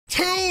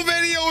2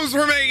 videos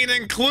remain,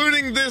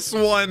 including this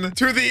one,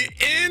 to the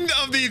end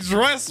of the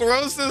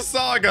Dressrosa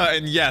saga.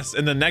 And yes,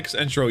 in the next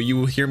intro, you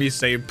will hear me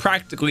say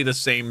practically the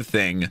same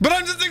thing. But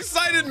I'm just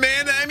excited,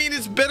 man. I mean,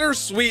 it's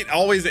bittersweet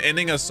always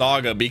ending a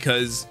saga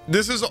because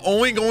this is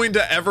only going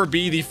to ever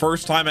be the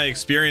first time I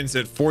experience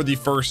it for the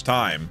first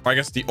time. Or I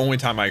guess the only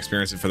time I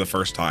experience it for the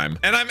first time.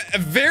 And I'm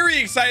very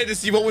excited to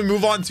see what we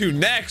move on to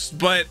next.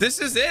 But this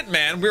is it,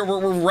 man. We're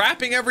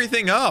wrapping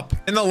everything up.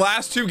 In the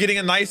last 2, getting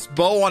a nice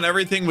bow on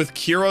everything with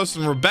Kiro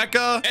and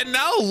Rebecca, and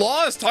now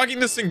Law is talking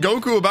to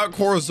Sengoku about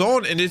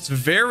Corazon, and it's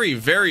very,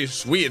 very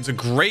sweet. It's a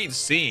great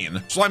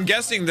scene. So I'm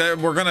guessing that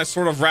we're gonna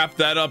sort of wrap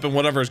that up in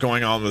whatever's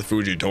going on with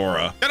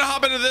Fujitora. Gonna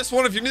hop into this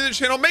one. If you're new to the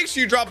channel, make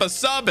sure you drop a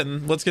sub,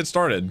 and let's get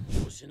started.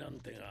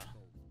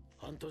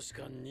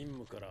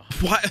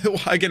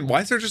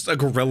 Why is there just a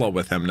gorilla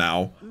with him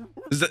now?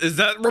 Is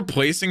that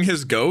replacing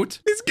his goat?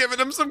 He's giving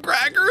him some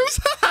crackers.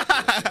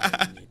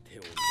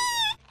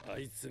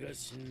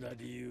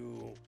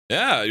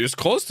 Yeah, he was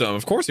close to him.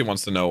 Of course he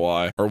wants to know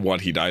why or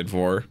what he died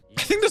for.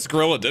 I think this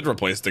gorilla did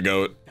replace the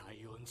goat.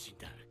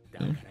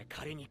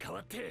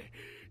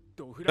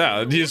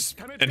 Yeah, he's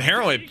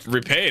inherently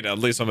repaid at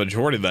least a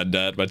majority of that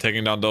debt by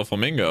taking down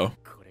Doflamingo.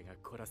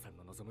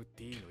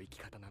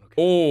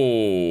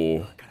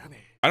 Oh,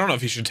 I don't know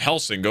if he should tell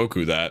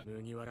Sengoku that.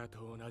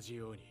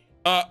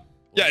 Yeah,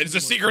 it's a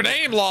secret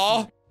name,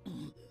 Law.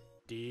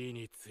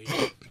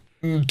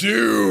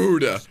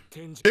 Dude,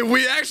 if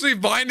we actually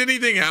find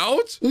anything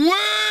out,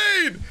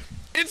 wait,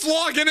 it's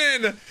locking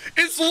in.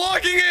 It's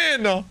locking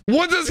in.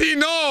 What does he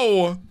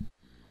know?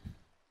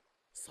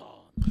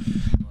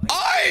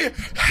 I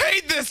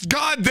hate this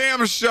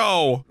goddamn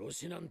show.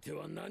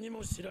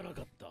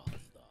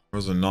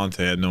 Rosinante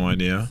had no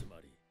idea.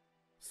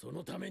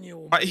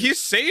 He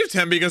saved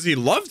him because he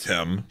loved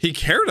him. He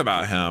cared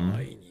about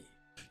him.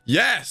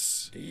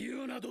 Yes.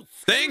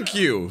 Thank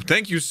you.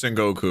 Thank you,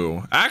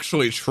 Sengoku.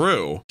 Actually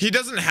true. He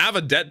doesn't have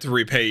a debt to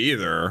repay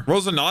either.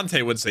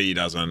 Rosinante would say he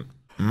doesn't.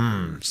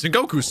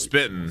 Sengoku's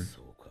spitting.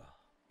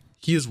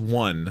 He is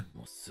one.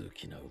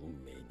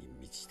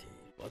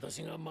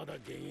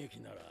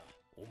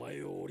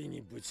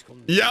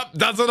 Yep,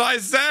 that's what I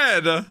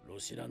said.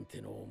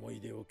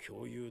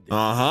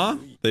 Uh-huh.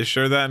 They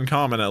share that in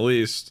common at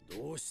least.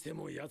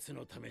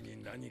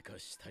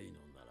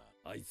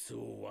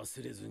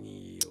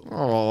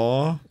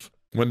 Aww.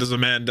 When does a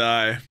man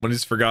die? When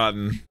he's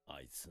forgotten.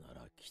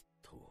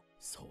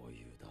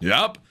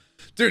 Yep.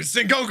 Dude,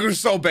 Sengoku's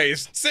so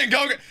based.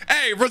 Sengoku.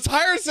 Hey,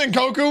 retire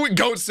Sengoku.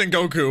 Goat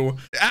Sengoku.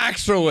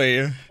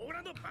 Actually.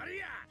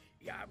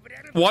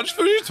 Watch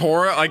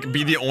Fujitora like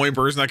be the only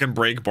person that can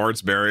break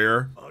Bart's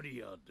barrier.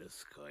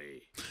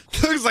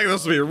 Looks like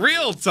this will be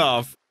real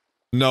tough.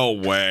 No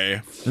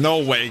way. No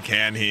way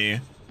can he.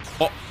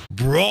 Oh,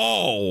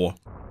 bro.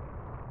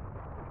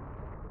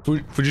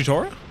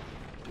 Fujitora?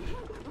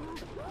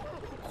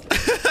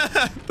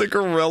 The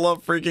gorilla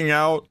freaking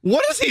out.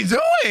 What is he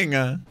doing?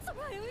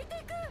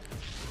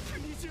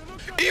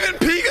 Even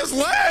Pika's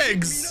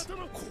legs.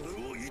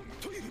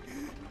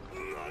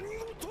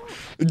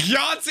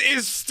 Gyatz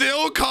is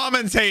still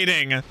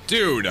commentating.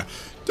 Dude,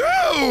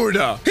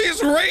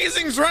 he's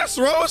raising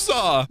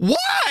Dressrosa.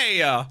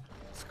 Why?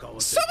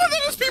 Some of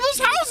that is people's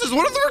houses.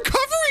 What if they're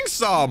recovering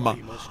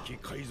some?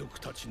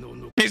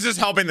 He's just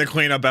helping the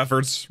cleanup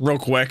efforts real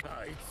quick.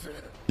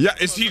 Yeah,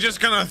 is he just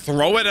gonna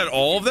throw it at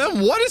all of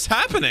them? What is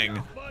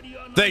happening?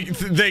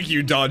 Thank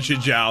you, Don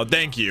Shijao.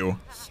 Thank you.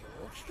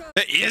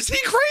 Is he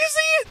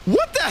crazy?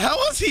 What the hell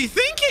is he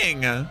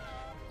thinking?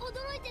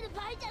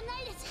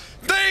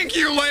 Thank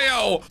you,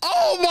 Leo.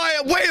 Oh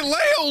my, wait,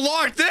 Leo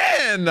locked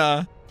in.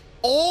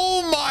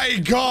 Oh my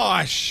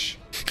gosh.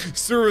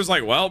 Suru's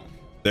like, well,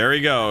 there he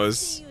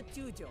goes.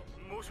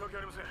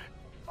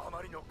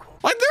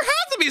 Like, there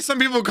have to be some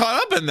people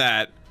caught up in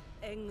that.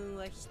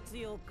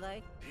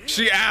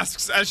 She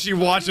asks as she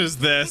watches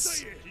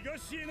this.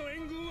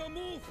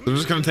 They're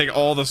just gonna take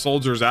all the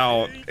soldiers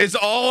out. It's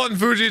all on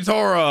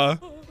Fujitora.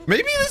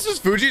 Maybe this is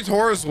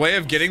Fujitora's way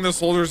of getting the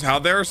soldiers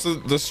out there so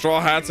the Straw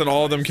Hats and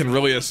all of them can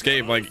really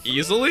escape, like,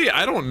 easily?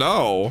 I don't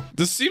know.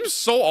 This seems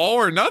so all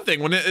or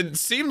nothing when it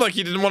seemed like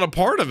he didn't want a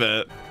part of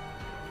it.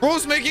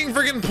 Bro's making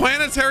freaking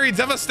planetary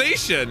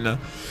devastation.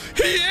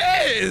 He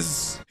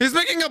is! He's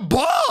making a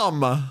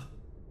bomb!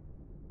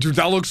 Dude,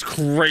 that looks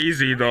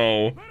crazy,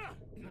 though.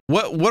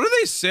 What are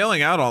they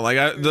sailing out on? Like,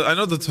 I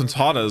know the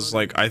Tontatas,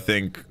 like, I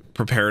think,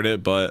 prepared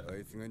it, but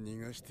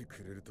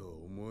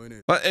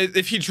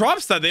if he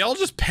drops that, they all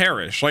just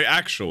perish. Like,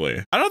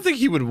 actually, I don't think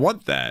he would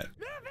want that.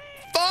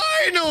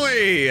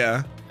 Finally!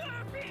 Yeah,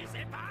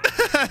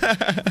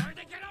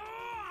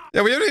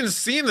 we haven't even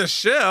seen the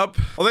ship.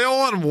 Are they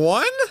all on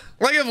one?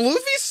 Like, if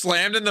Luffy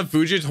slammed in the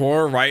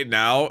Fujitora right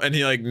now and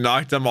he like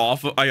knocked them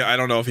off, I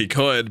don't know if he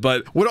could,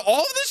 but would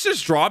all of this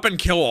just drop and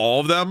kill all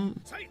of them?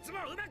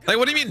 Like,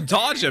 what do you mean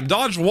dodge him?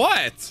 Dodge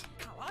what?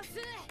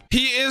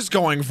 He is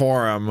going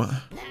for him.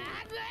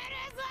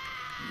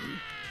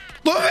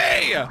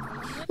 Luffy!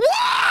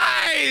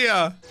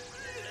 Why?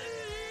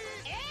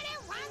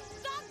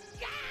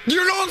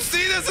 You don't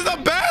see this as a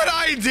bad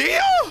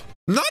idea?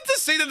 Not to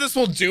say that this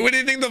will do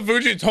anything to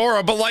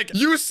Fujitora, but like,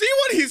 you see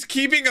what he's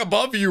keeping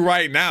above you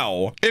right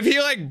now. If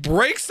he like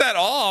breaks that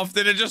off,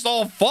 then it just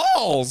all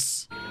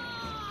falls.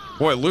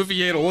 Boy,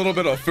 Luffy ate a little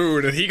bit of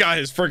food and he got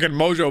his freaking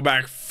mojo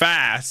back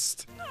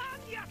fast.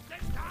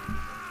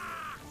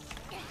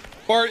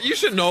 Bart, you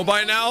should know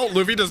by now,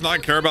 Luffy does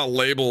not care about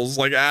labels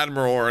like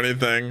Admiral or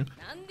anything.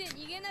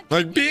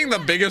 Like, being the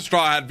biggest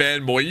Straw Hat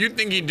fanboy, you'd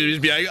think he'd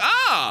just be like,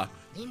 ah,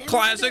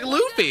 classic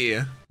Luffy.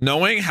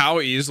 Knowing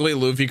how easily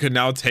Luffy could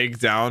now take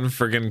down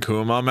friggin'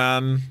 Kuma,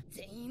 man.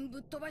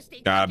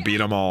 Gotta beat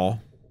them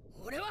all.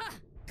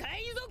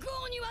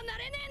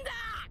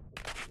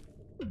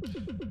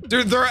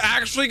 Dude, they're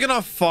actually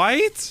gonna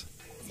fight?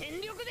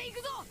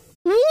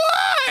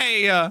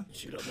 Why?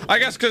 I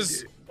guess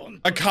because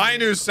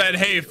Akainu said,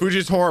 hey,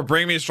 Fujitora,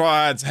 bring me Straw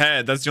Hat's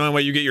head. That's the only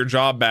way you get your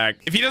job back.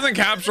 If he doesn't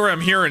capture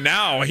him here and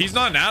now, he's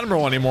not an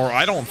admiral anymore,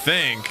 I don't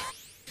think.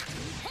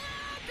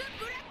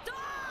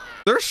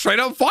 They're straight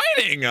up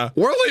fighting.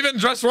 We're leaving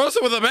Dressrosa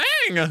with a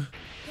bang.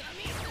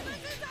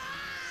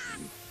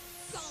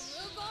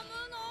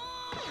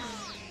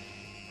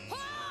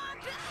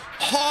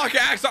 Hawk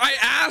axe. I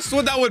asked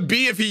what that would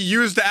be if he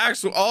used the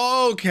axe.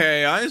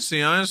 Okay, I see.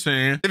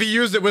 If he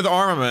used it with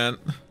armament.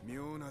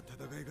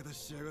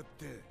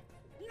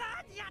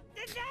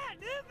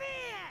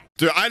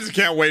 Dude, I just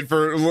can't wait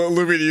for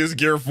Luffy to use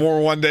Gear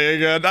 4 one day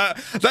again. That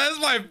is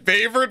my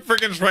favorite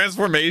freaking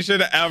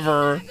transformation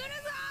ever.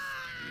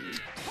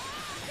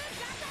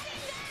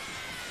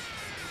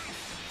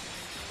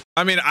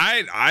 I mean,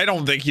 I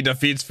don't think he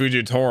defeats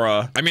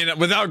Fujitora. I mean,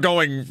 without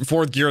going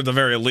 4th gear at the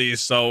very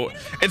least. So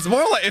it's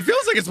more like, it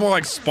feels like it's more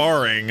like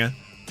sparring.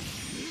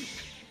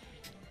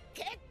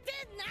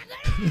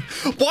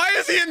 Why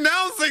is he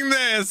announcing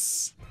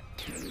this?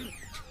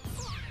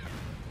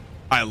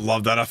 I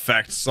love that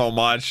effect so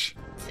much.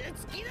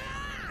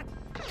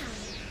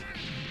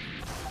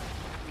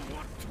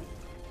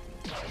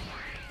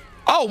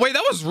 Oh, wait,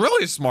 that was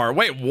really smart.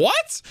 Wait,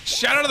 what?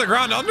 Shout out of the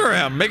ground under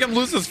him. Make him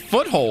lose his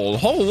foothold.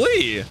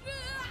 Holy.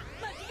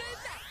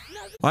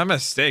 My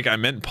mistake. I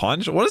meant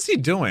punch. What is he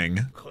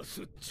doing?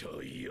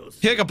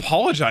 He like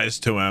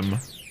apologized to him.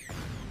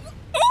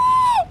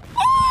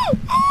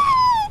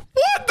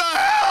 What the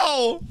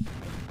hell?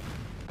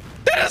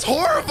 That is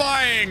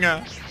horrifying.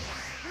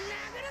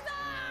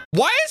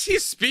 Why is he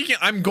speaking?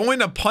 I'm going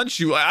to punch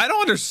you. I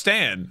don't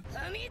understand.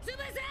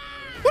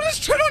 What does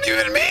Tridon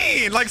even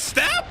mean? Like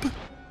step?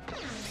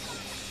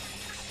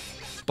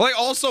 But like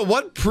also,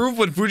 what proof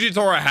would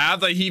Fujitora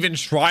have that he even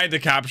tried to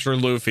capture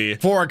Luffy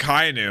for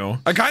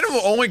Akainu? Akainu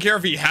will only care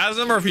if he has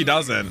him or if he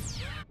doesn't.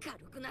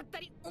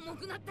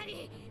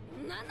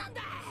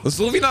 Does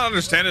Luffy not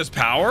understand his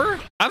power?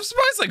 I'm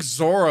surprised like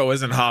Zoro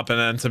isn't hopping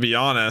in, to be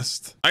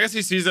honest. I guess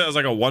he sees it as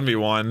like a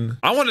 1v1.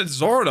 I wanted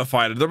Zoro to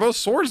fight it. They're both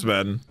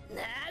swordsmen.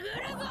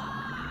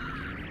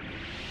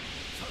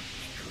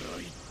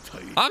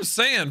 I'm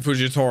saying,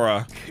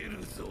 Fujitora.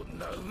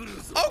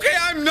 Okay,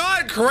 I'm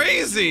not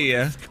crazy.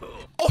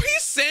 Oh,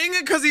 he's saying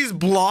it because he's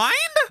blind?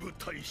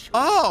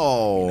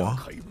 Oh.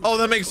 Oh,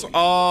 that makes...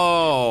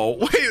 Oh.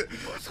 Wait.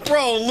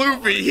 Bro,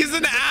 Luffy, he's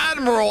an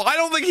admiral. I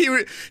don't think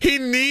he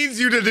needs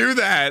you to do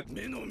that.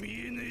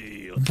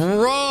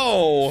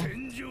 Bro.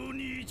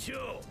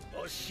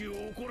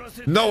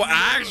 No,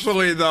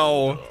 actually,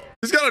 though.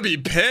 He's got to be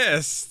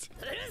pissed.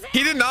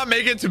 He did not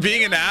make it to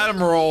being an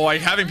admiral,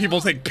 like having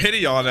people take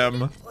pity on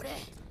him.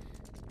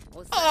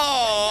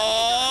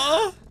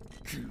 Aww.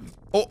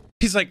 Oh,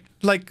 he's like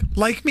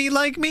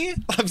me?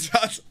 I'm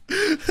just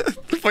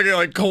fucking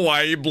like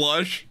kawaii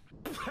blush.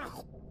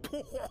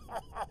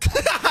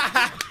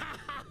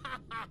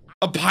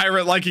 A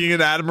pirate liking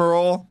an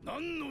admiral.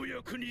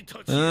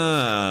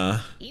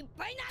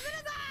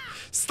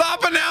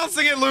 Stop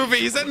announcing it, Luffy.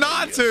 He said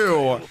not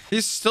to.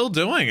 He's still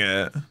doing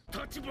it.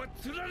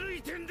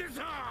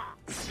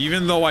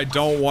 Even though I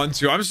don't want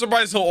to. I'm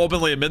surprised he'll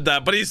openly admit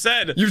that, but he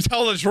said, you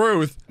tell the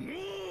truth.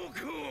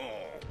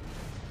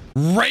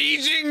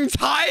 Raging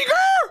Tiger?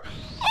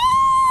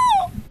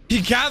 Oh!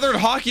 He gathered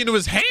Haki into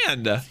his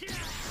hand.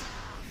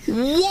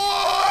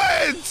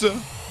 What?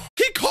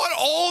 He caught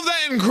all of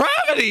that in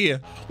gravity.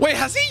 Wait,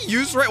 has he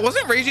used...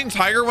 Wasn't Raging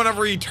Tiger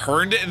whenever he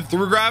turned it and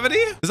threw gravity?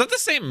 Is that the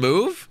same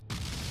move?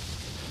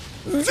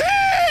 Damn!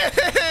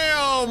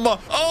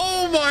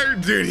 Oh my...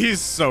 Dude,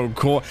 he's so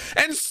cool.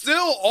 And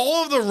still,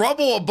 all of the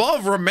rubble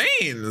above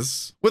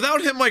remains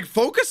without him, like,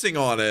 focusing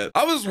on it.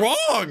 I was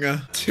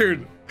wrong.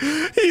 Dude,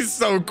 he's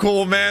so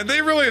cool, man.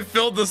 They really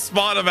filled the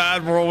spot of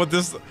Admiral with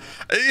this.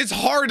 It's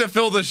hard to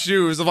fill the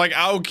shoes of, like,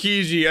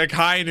 Aokiji,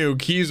 Akainu,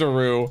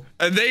 Kizaru.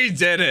 And they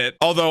did it.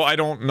 Although, I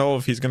don't know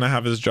if he's gonna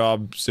have his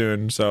job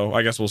soon, so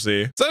I guess we'll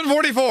see.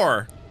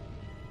 744.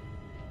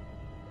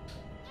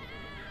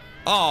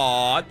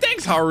 Aw,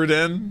 thanks,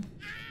 Haruden.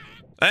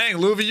 Dang,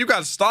 Luffy, you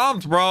got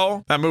stomped,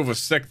 bro. That move was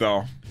sick,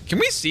 though. Can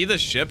we see the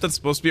ship that's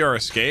supposed to be our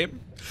escape?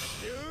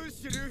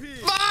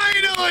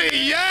 Finally,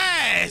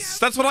 yes!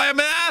 That's what I am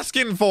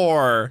asking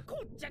for.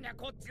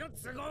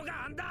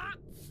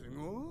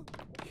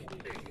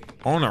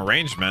 Oh, an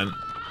arrangement.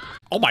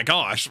 Oh my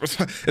gosh.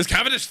 Is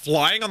Cavendish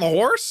flying on the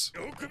horse?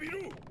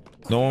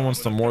 No one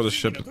wants to moor the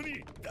ship.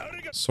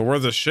 So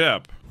where's the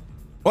ship?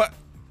 What?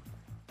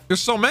 There's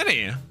so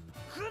many.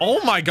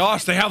 Oh my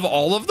gosh, they have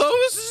all of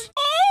those?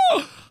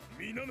 Oh!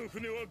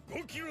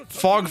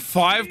 Fog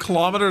 5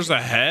 kilometers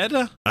ahead?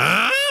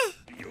 Huh?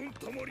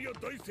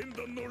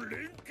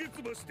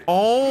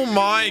 Oh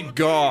my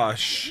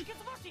gosh.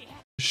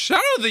 Shout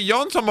out the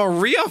Yonta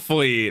Maria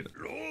fleet.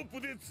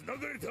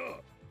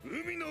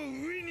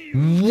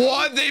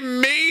 What? They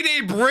made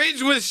a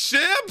bridge with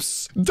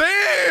ships?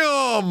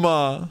 Damn.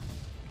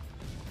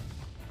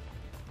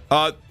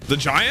 The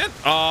giant?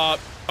 Oh,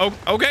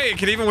 okay, it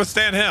can even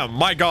withstand him.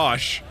 My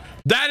gosh.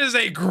 That is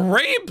a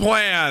great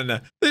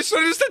plan. They should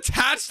have just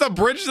attached the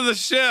bridge to the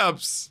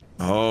ships.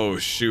 Oh,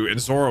 shoot. And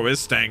Zoro is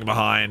staying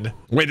behind.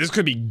 Wait, this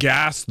could be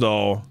gas,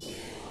 though.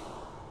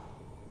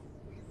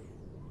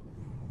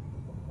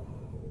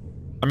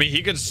 I mean,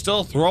 he could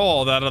still throw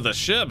all that at the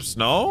ships,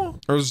 no?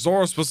 Or is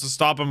Zoro supposed to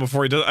stop him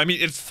before he does? I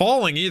mean, it's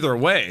falling either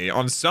way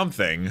on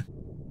something.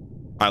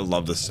 I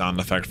love the sound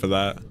effect for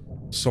that.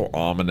 So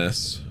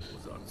ominous.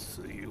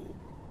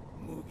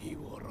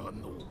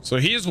 So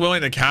he's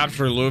willing to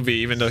capture Luffy,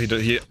 even though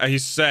he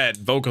said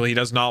vocally he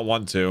does not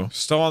want to.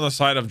 Still on the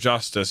side of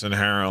justice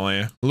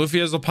inherently. Luffy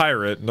is a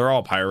pirate. They're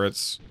all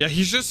pirates. Yeah,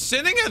 he's just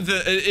sending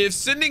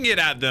it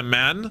at them,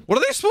 man. What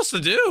are they supposed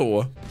to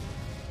do?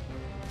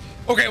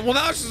 Okay, well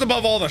now it's just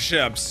above all the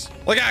ships.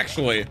 Like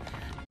actually,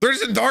 they're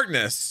just in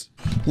darkness.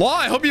 Law,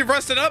 I hope you've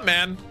rested up,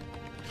 man.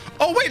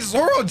 Oh wait,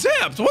 Zoro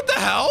dipped. What the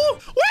hell?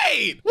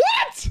 Wait,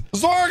 what?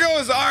 Zoro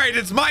goes, all right,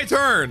 it's my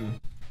turn.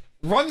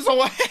 Runs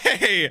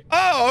away.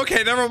 Oh,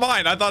 okay, never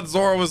mind. I thought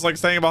Zoro was like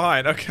staying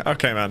behind.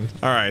 Okay, man.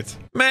 All right.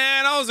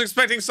 Man, I was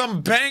expecting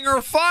some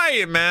banger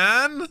fight,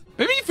 man.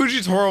 Maybe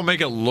Fujitoro will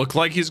make it look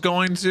like he's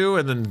going to,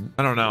 and then,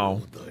 I don't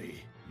know.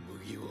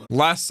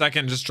 Last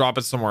second, just drop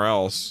it somewhere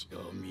else.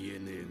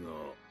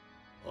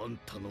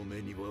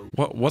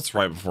 What's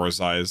right before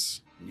his eyes?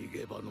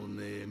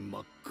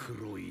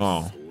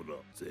 Oh.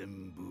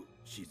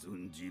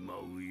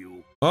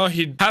 Well,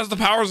 he has the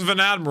powers of an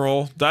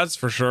admiral, that's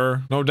for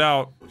sure, no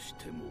doubt.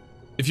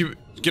 If you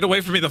get away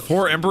from me, the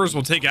 4 emperors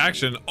will take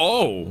action.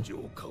 Oh.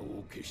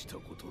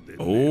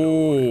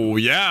 Oh,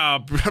 yeah.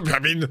 I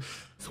mean,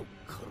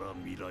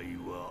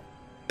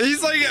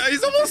 he's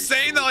almost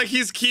saying that like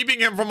he's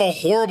keeping him from a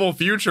horrible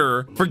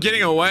future for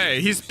getting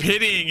away. He's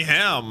pitying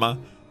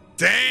him.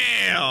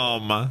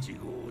 Damn.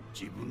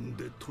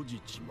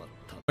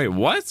 Wait,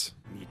 what?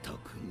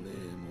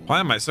 Why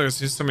am I so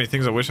many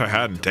things I wish I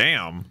had?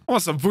 Damn. I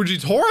want some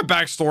Fujitora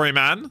backstory,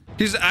 man.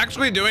 He's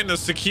actually doing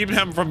this to keep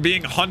him from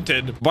being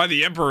hunted by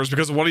the emperors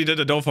because of what he did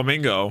to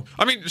Doflamingo.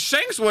 I mean,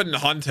 Shanks wouldn't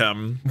hunt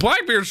him.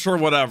 Blackbeard, sure,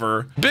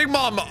 whatever. Big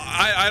Mom,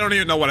 I don't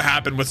even know what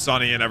happened with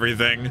Sunny and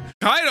everything.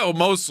 Kaido,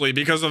 mostly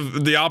because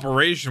of the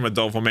operation with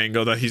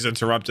Doflamingo that he's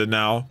interrupted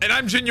now. And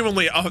I'm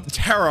genuinely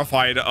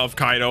terrified of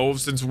Kaido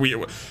since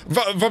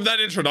from that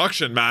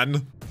introduction,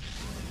 man.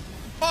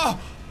 Oh!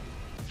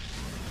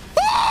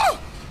 Oh!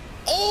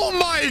 Oh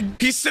my,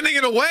 he's sending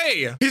it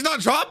away. He's not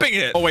dropping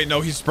it. Oh wait,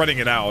 no, he's spreading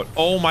it out.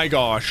 Oh my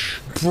gosh.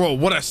 Bro,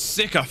 what a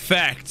sick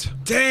effect.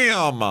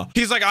 Damn.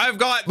 He's like, I've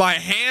got my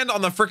hand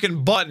on the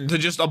freaking button to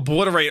just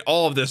obliterate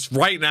all of this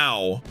right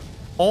now.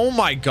 Oh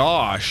my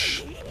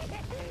gosh.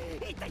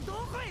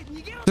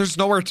 There's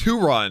nowhere to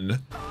run.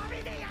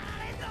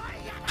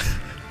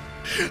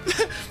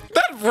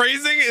 That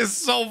phrasing is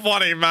so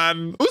funny,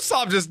 man.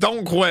 Usopp, just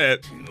don't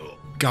quit.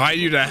 Guide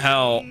you to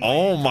hell.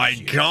 Oh my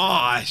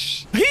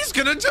gosh. He's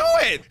gonna do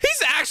it.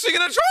 He's actually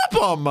gonna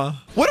drop him.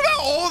 What about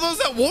all of those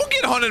that won't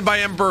get hunted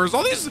by emperors?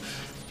 All these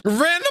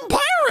random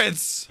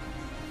pirates.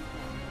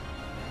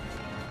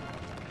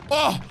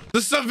 Oh,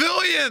 the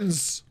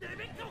civilians.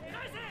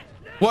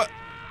 What?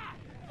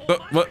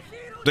 What?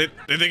 They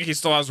think he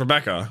still has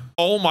Rebecca.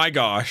 Oh my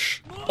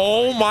gosh.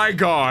 Oh my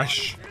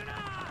gosh.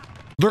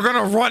 They're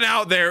gonna run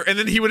out there and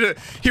then he would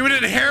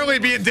inherently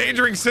be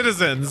endangering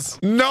citizens.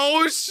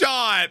 No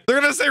shot. They're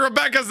gonna say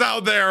Rebecca's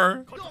out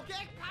there.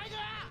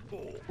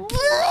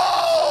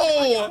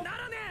 Bro!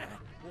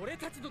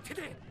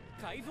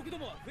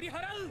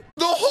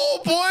 The whole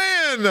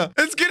plan!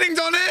 It's getting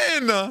done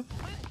in!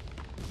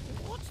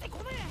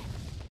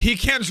 He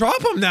can't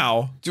drop him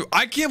now. Dude,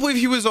 I can't believe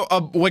he was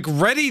like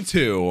ready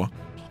to.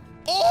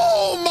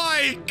 Oh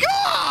my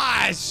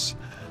gosh!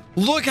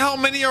 Look how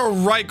many are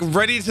like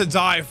ready to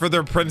die for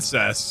their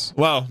princess.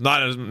 Well,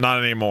 not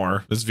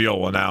anymore. It's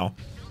Viola now.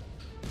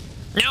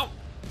 No.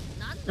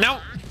 No.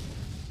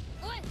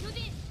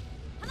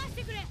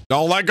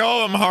 Don't let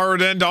go of him,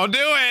 Harden. Don't do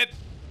it.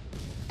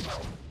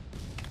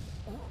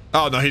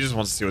 Oh, no, he just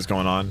wants to see what's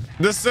going on.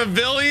 The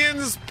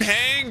civilians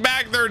paying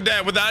back their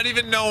debt without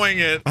even knowing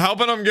it.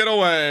 Helping them get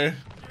away.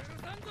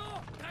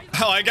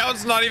 I like how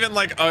it's not even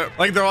like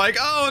they're like,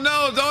 oh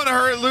no, don't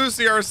hurt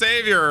Lucy, our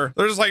savior.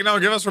 They're just like, no,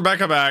 give us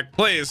Rebecca back,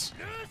 please.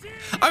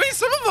 I mean,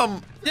 some of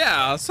them,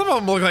 yeah, some of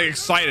them look like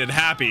excited,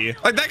 happy.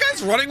 Like that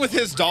guy's running with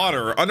his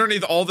daughter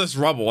underneath all this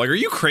rubble. Like, are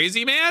you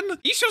crazy, man?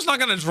 Isho's not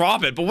gonna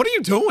drop it, but what are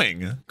you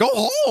doing? Go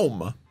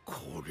home.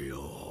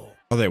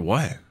 Are they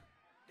what?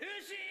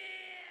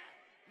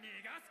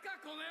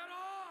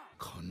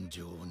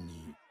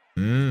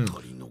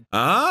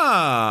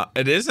 Ah,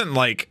 it isn't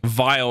like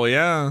vile,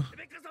 yeah.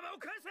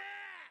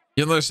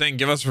 Even though they're saying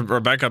give us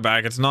Rebecca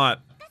back, it's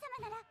not.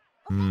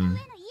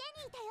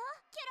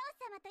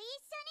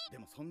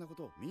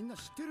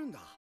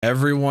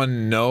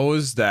 Everyone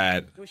knows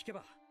that.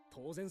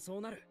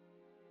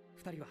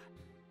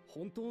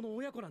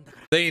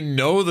 They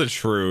know the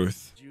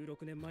truth.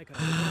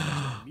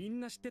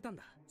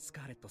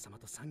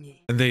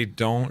 And they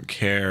don't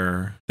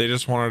care. They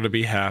just want her to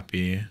be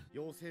happy.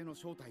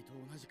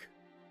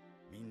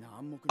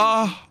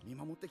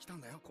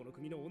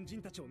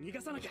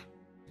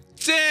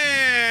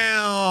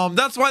 Damn!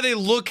 That's why they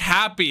look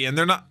happy and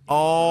they're not.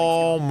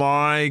 Oh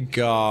my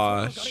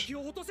gosh.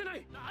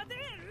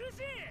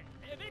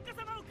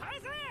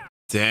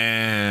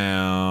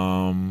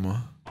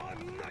 Damn.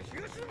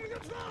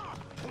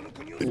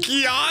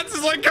 Kians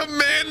is like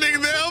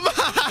commanding them.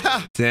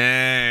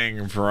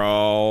 Dang,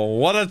 bro.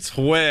 What a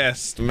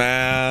twist,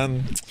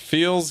 man.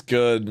 Feels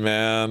good,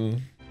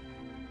 man.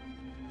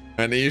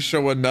 And Isha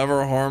would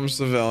never harm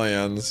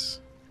civilians.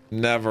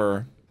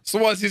 Never. So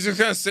what? He's just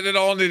gonna send it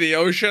all into the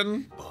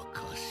ocean?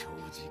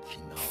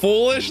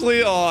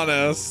 Foolishly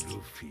honest.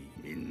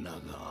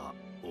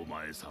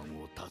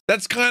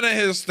 That's kind of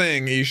his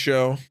thing,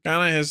 Isho.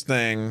 Kind of his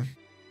thing.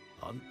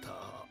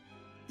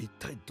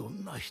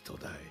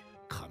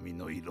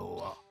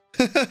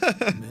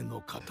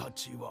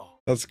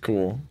 That's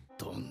cool.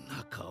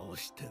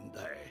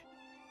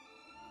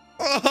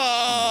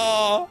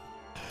 Oh!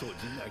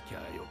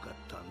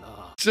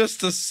 Just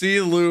to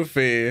see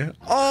Luffy.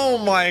 Oh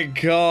my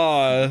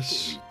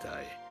gosh.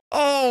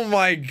 Oh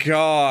my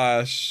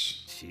gosh.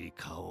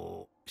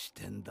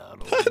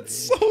 That's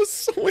so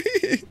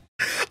sweet.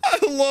 I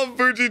love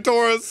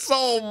Fujitora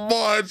so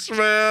much,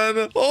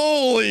 man.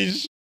 Holy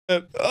shit.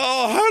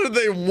 Oh, how did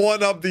they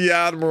one up the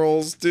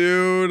admirals,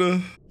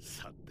 dude?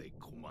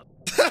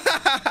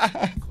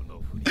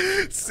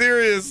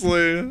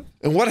 Seriously.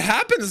 And what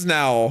happens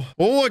now?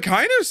 What will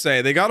Akainu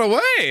say? They got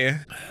away.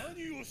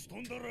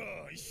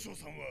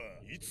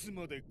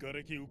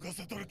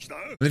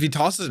 And if he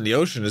tosses it in the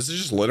ocean, is it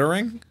just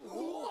littering?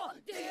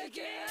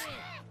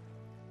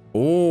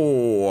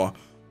 Oh.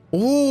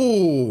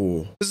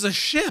 Oh. This is a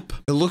ship.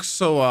 It looks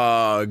so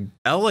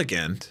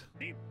elegant.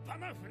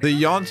 The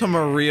Yanta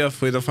Maria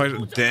fleet of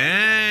fight.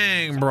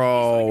 Dang,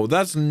 bro.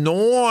 That's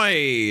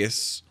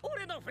nice.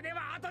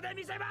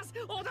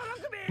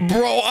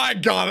 Bro, I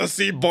gotta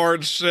see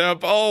Bart's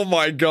ship. Oh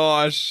my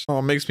gosh. Oh,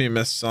 it makes me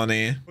miss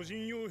Sunny.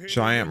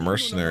 Giant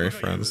mercenary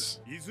friends.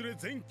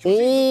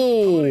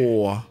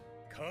 Oh.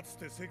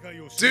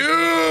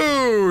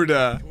 Dude.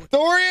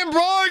 Dorian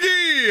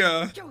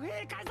Broggy.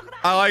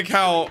 I like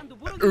how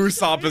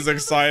Usopp is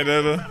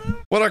excited.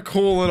 What a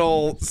cool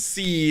little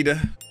seed.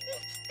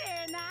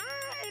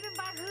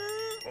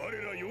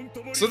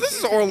 So this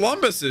is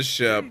Orlumbus's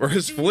ship, or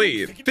his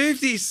fleet.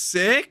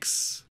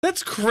 56?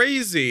 That's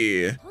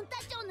crazy.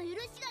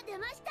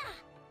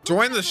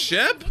 Join the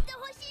ship?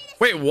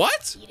 Wait,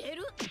 what?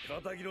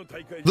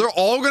 They're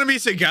all gonna be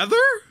together?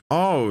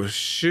 Oh,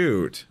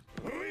 shoot.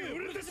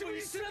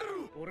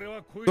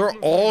 They're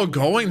all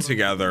going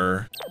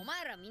together.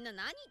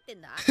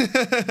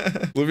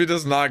 Luffy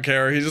does not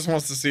care. He just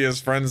wants to see his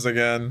friends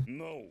again.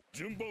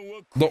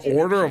 The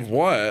order of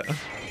what?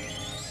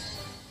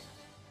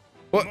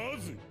 What?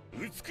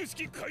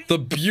 The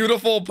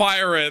beautiful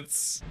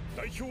pirates.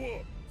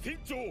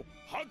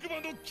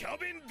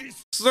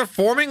 So they're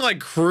forming like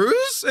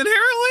crews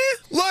inherently?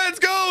 Let's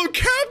go!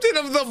 Captain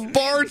of the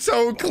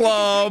Barto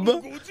Club!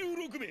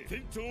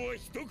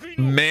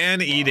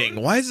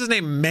 Man-eating. Why is his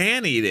name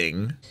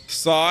Man-eating?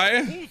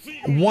 Sai?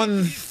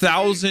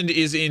 1000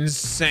 is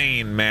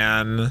insane,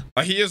 man.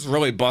 He is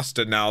really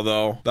busted now,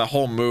 though. That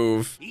whole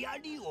move.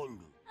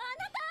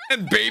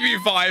 And Baby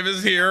 5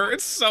 is here.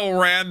 It's so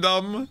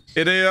random.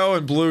 Ideo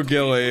and Blue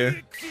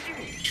Gilly.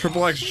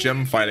 Triple X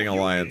Gem Fighting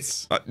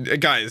Alliance.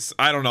 Guys,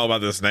 I don't know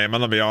about this name.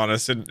 I'm gonna be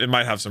honest. It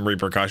might have some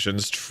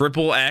repercussions.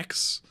 Triple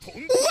X.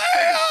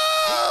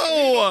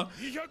 Leo!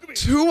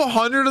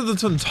 200 of the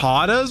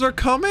Tontadas are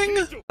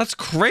coming? That's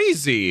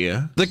crazy.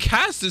 The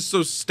cast is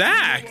so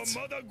stacked.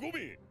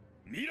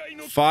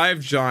 5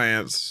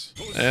 giants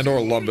and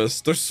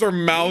Orlumbus. They're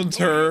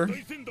Surmounter.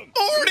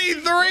 Already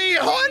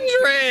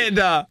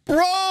 300!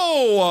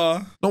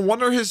 Bro! No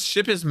wonder his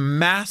ship is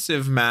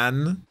massive,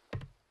 man.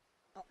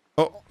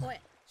 Oh.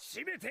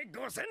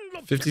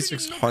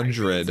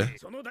 5,600.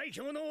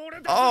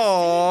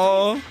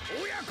 Oh.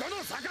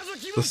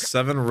 The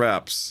 7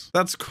 reps.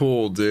 That's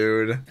cool,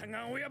 dude.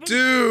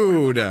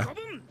 Dude.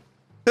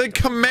 It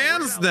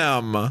commands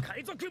them.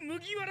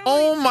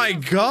 Oh my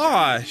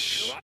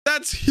gosh.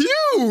 That's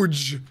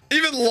huge.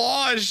 Even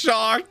Law is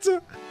shocked.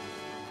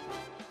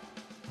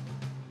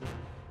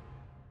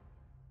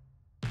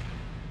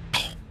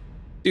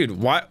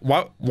 Dude,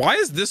 why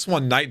is this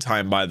one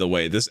nighttime, by the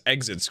way? This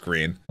exit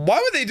screen.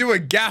 Why would they do a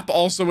gap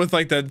also with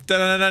like the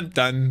dun dun dun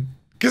dun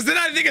because then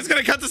I think it's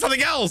gonna cut to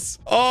something else.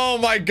 Oh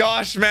my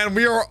gosh, man,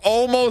 we are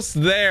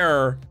almost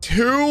there.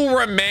 2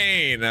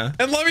 remain,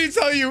 and let me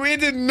tell you,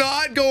 it did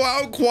not go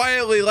out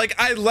quietly. Like,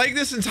 I like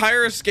this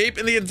entire escape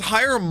and the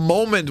entire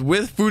moment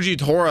with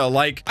Fujitora.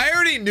 Like, I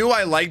already knew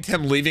I liked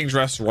him leaving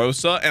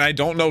Dressrosa, and I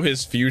don't know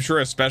his future,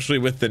 especially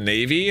with the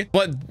Navy,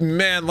 but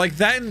man, like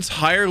that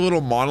entire little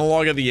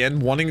monologue at the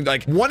end,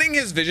 wanting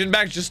his vision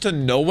back just to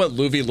know what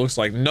Luffy looks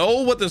like,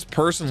 know what this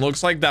person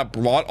looks like that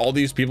brought all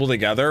these people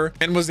together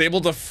and was able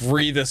to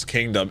free this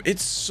kingdom.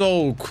 It's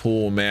so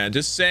cool, man.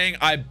 Just saying,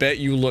 I bet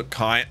you look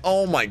kind.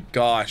 Oh my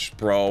gosh,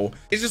 bro.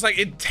 It's just like,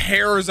 it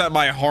tears at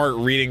my heart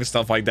reading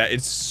stuff like that.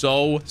 It's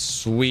so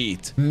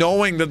sweet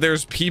knowing that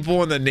there's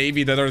people in the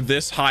Navy that are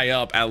this high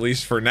up, at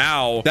least for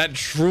now, that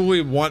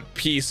truly want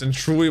peace and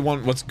truly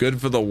want what's good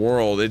for the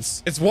world.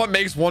 It's what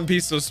makes One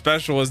Piece so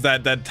special, is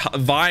that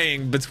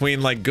vying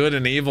between like good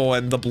and evil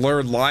and the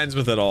blurred lines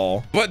with it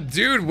all. But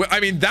dude, I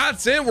mean,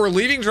 that's it. We're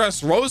leaving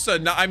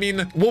Dressrosa. I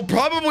mean, we'll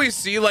probably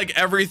see like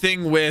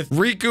everything with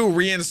Riku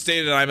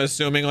reinstated, I'm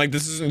assuming. Like,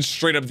 this isn't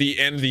straight up the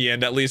end,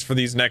 at least for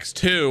these next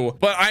 2.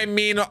 But I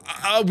mean,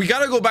 we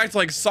gotta go back to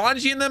like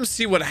Sanji and them,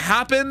 see what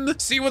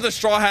happened, see what the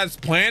Straw Hat's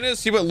plan is,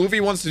 see what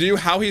Luffy wants to do,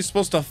 how he's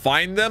supposed to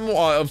find them,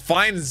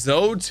 find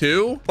Zoe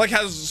too. Like,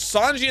 has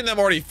Sanji and them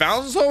already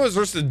found Zoe? Is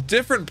there just a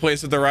different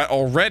place that they're at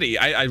already?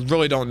 I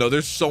really don't know.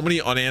 There's so many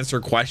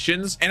unanswered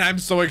questions, and I'm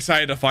so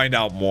excited to find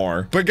out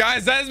more. But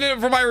guys, that has been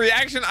it for my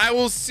reaction. I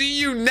will see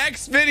you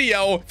next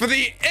video for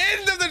the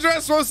end of the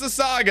Dressrosa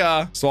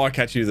saga. So I'll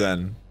catch you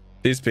then.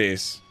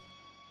 Peace.